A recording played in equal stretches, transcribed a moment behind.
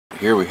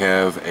Here we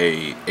have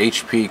a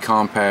HP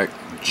Compact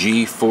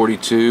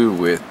G42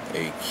 with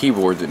a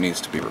keyboard that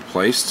needs to be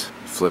replaced.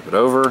 Flip it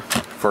over.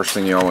 First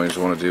thing you always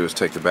want to do is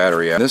take the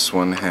battery out. This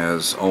one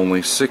has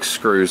only 6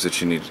 screws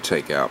that you need to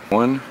take out.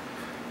 1,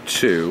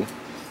 2,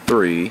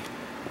 3,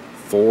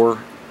 4,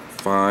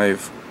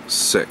 5,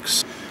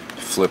 6.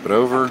 Flip it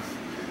over.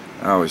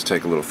 I always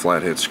take a little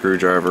flathead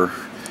screwdriver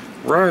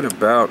right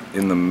about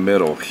in the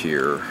middle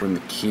here. When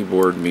the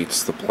keyboard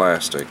meets the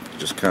plastic,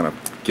 just kind of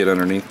get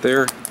underneath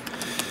there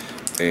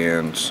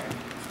and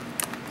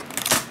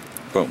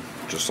boom,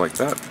 just like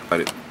that.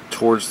 Slide it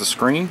towards the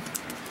screen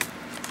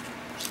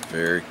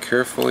very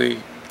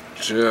carefully,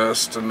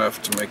 just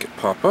enough to make it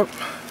pop up,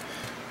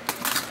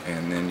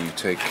 and then you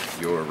take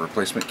your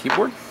replacement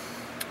keyboard,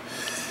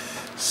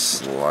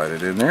 slide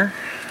it in there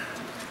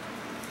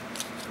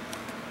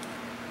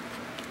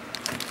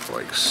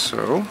like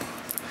so,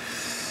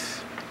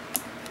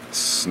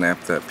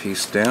 snap that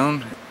piece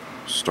down.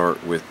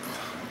 Start with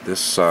this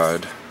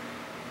side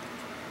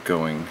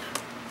going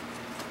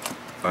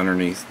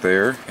underneath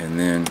there, and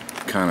then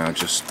kind of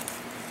just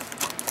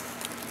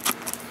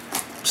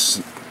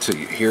till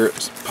you hear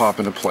it pop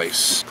into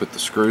place. Put the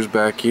screws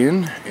back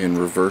in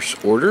reverse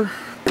order.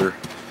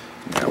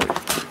 Now we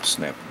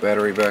snap the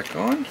battery back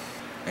on,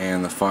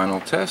 and the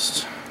final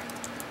test.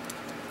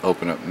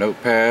 Open up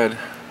Notepad.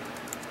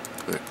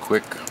 The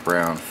quick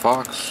brown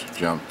fox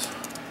jumped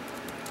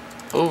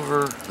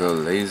over the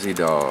lazy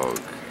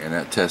dog, and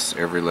that tests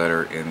every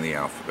letter in the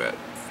alphabet.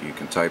 If you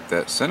can type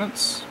that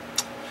sentence,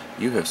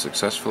 you have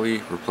successfully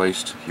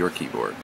replaced your keyboard.